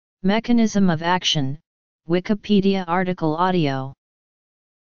Mechanism of action, Wikipedia article audio.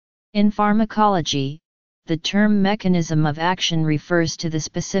 In pharmacology, the term mechanism of action refers to the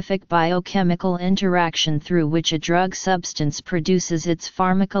specific biochemical interaction through which a drug substance produces its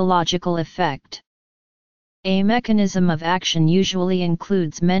pharmacological effect. A mechanism of action usually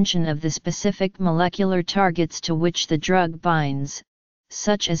includes mention of the specific molecular targets to which the drug binds,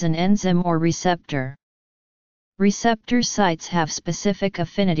 such as an enzyme or receptor. Receptor sites have specific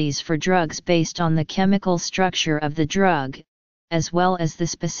affinities for drugs based on the chemical structure of the drug, as well as the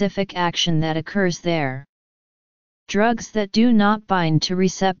specific action that occurs there. Drugs that do not bind to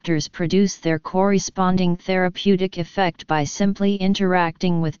receptors produce their corresponding therapeutic effect by simply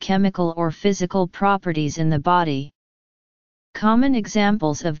interacting with chemical or physical properties in the body. Common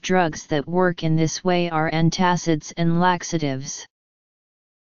examples of drugs that work in this way are antacids and laxatives.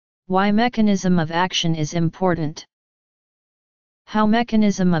 Why mechanism of action is important. How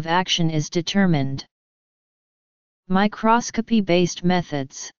mechanism of action is determined. Microscopy-based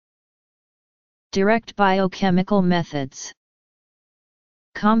methods. Direct biochemical methods.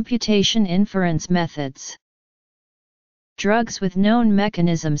 Computation inference methods. Drugs with known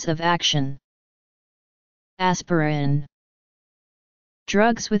mechanisms of action. Aspirin.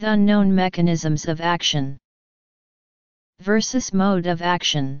 Drugs with unknown mechanisms of action. Versus mode of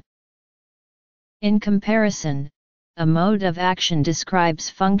action. In comparison, a mode of action describes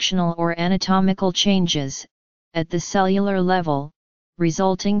functional or anatomical changes, at the cellular level,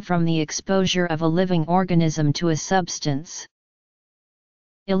 resulting from the exposure of a living organism to a substance.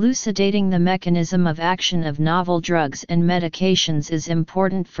 Elucidating the mechanism of action of novel drugs and medications is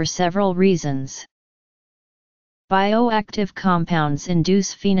important for several reasons. Bioactive compounds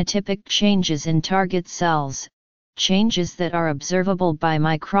induce phenotypic changes in target cells, changes that are observable by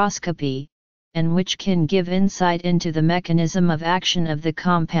microscopy, and which can give insight into the mechanism of action of the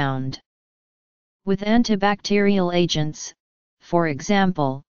compound. With antibacterial agents, for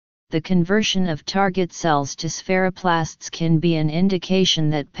example, the conversion of target cells to spheroplasts can be an indication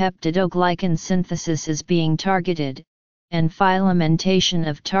that peptidoglycan synthesis is being targeted, and filamentation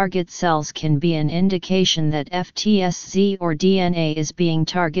of target cells can be an indication that FTSZ or DNA is being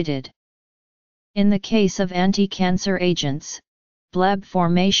targeted. In the case of anti-cancer agents, bleb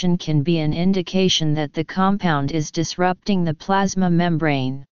formation can be an indication that the compound is disrupting the plasma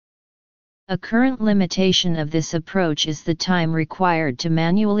membrane. A current limitation of this approach is the time required to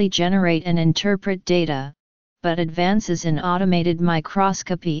manually generate and interpret data, but advances in automated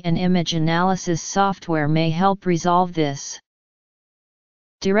microscopy and image analysis software may help resolve this.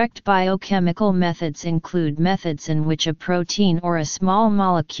 Direct biochemical methods include methods in which a protein or a small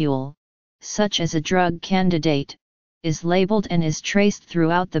molecule, such as a drug candidate, is labeled and is traced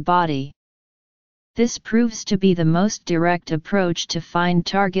throughout the body. This proves to be the most direct approach to find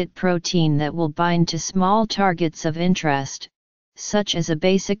target protein that will bind to small targets of interest, such as a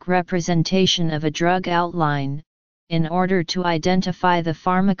basic representation of a drug outline, in order to identify the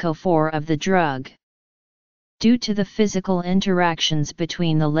pharmacophore of the drug. Due to the physical interactions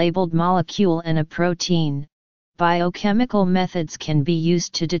between the labeled molecule and a protein, biochemical methods can be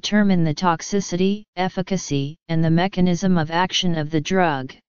used to determine the toxicity, efficacy, and the mechanism of action of the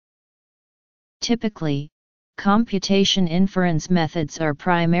drug. Typically, computation inference methods are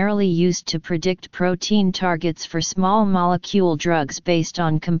primarily used to predict protein targets for small molecule drugs based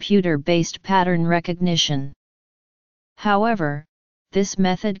on computer-based pattern recognition. However, this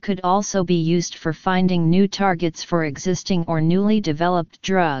method could also be used for finding new targets for existing or newly developed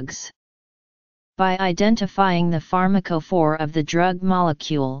drugs. By identifying the pharmacophore of the drug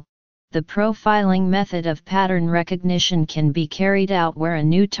molecule, the profiling method of pattern recognition can be carried out where a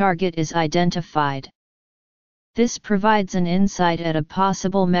new target is identified. This provides an insight at a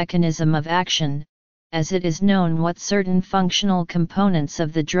possible mechanism of action, as it is known what certain functional components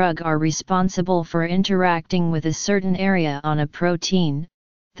of the drug are responsible for interacting with a certain area on a protein,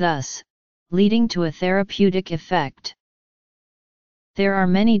 thus, leading to a therapeutic effect. There are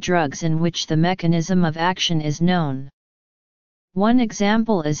many drugs in which the mechanism of action is known. One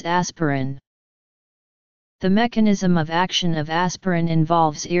example is aspirin. The mechanism of action of aspirin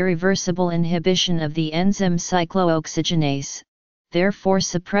involves irreversible inhibition of the enzyme cyclooxygenase, therefore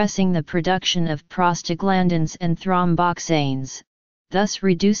suppressing the production of prostaglandins and thromboxanes, thus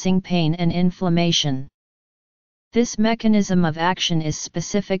reducing pain and inflammation. This mechanism of action is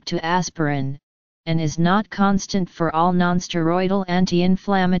specific to aspirin, and is not constant for all nonsteroidal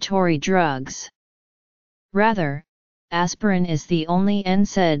anti-inflammatory drugs. Rather, aspirin is the only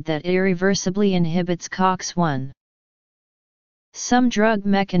NSAID that irreversibly inhibits COX-1. Some drug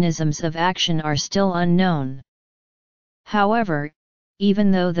mechanisms of action are still unknown. However,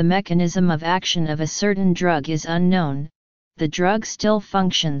 even though the mechanism of action of a certain drug is unknown, the drug still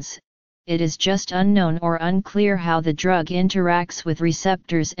functions. It is just unknown or unclear how the drug interacts with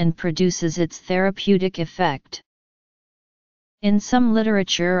receptors and produces its therapeutic effect. In some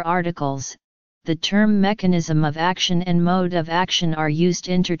literature articles, the term mechanism of action and mode of action are used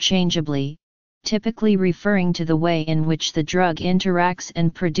interchangeably, typically referring to the way in which the drug interacts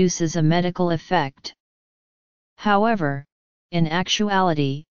and produces a medical effect. However, in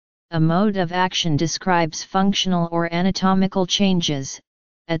actuality, a mode of action describes functional or anatomical changes,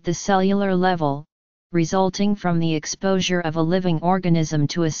 at the cellular level, resulting from the exposure of a living organism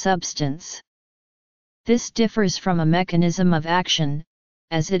to a substance. This differs from a mechanism of action,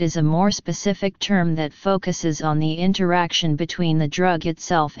 as it is a more specific term that focuses on the interaction between the drug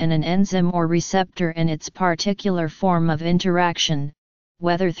itself and an enzyme or receptor and its particular form of interaction,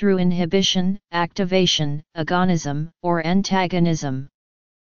 whether through inhibition, activation, agonism, or antagonism.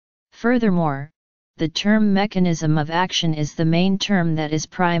 Furthermore, the term mechanism of action is the main term that is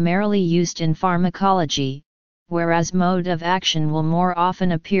primarily used in pharmacology, whereas mode of action will more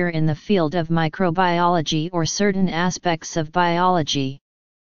often appear in the field of microbiology or certain aspects of biology.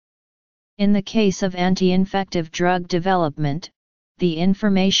 In the case of anti-infective drug development, the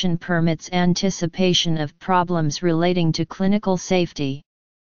information permits anticipation of problems relating to clinical safety.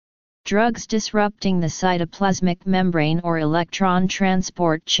 Drugs disrupting the cytoplasmic membrane or electron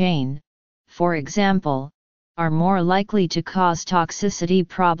transport chain, for example, are more likely to cause toxicity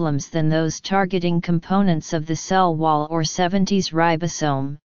problems than those targeting components of the cell wall or 70s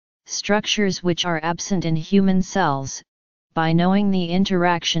ribosome, structures which are absent in human cells. By knowing the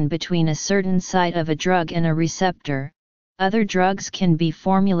interaction between a certain site of a drug and a receptor, other drugs can be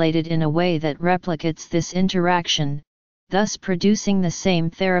formulated in a way that replicates this interaction, thus producing the same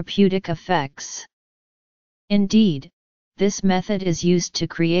therapeutic effects. Indeed, this method is used to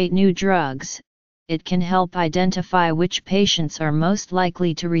create new drugs. It can help identify which patients are most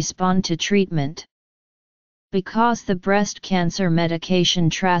likely to respond to treatment. Because the breast cancer medication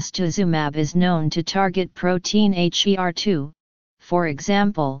trastuzumab is known to target protein HER2, for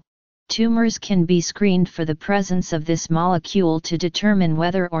example, tumors can be screened for the presence of this molecule to determine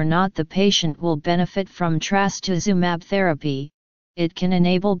whether or not the patient will benefit from trastuzumab therapy. It can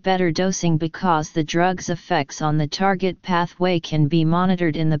enable better dosing because the drug's effects on the target pathway can be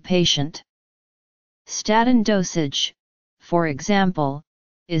monitored in the patient. Statin dosage, for example,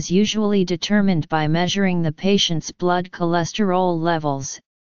 is usually determined by measuring the patient's blood cholesterol levels.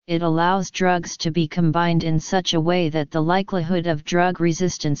 It allows drugs to be combined in such a way that the likelihood of drug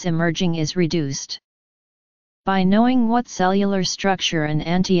resistance emerging is reduced. By knowing what cellular structure an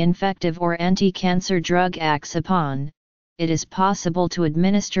anti-infective or anti-cancer drug acts upon, it is possible to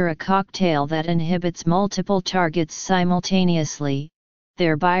administer a cocktail that inhibits multiple targets simultaneously,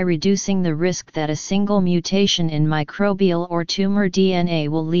 thereby reducing the risk that a single mutation in microbial or tumor DNA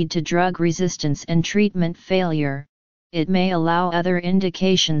will lead to drug resistance and treatment failure. It may allow other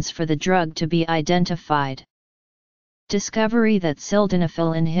indications for the drug to be identified. Discovery that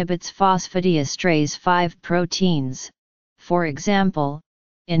sildenafil inhibits phosphodiesterase 5 proteins, for example,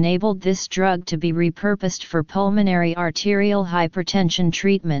 enabled this drug to be repurposed for pulmonary arterial hypertension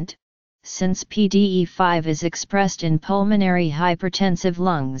treatment, since PDE5 is expressed in pulmonary hypertensive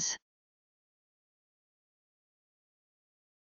lungs.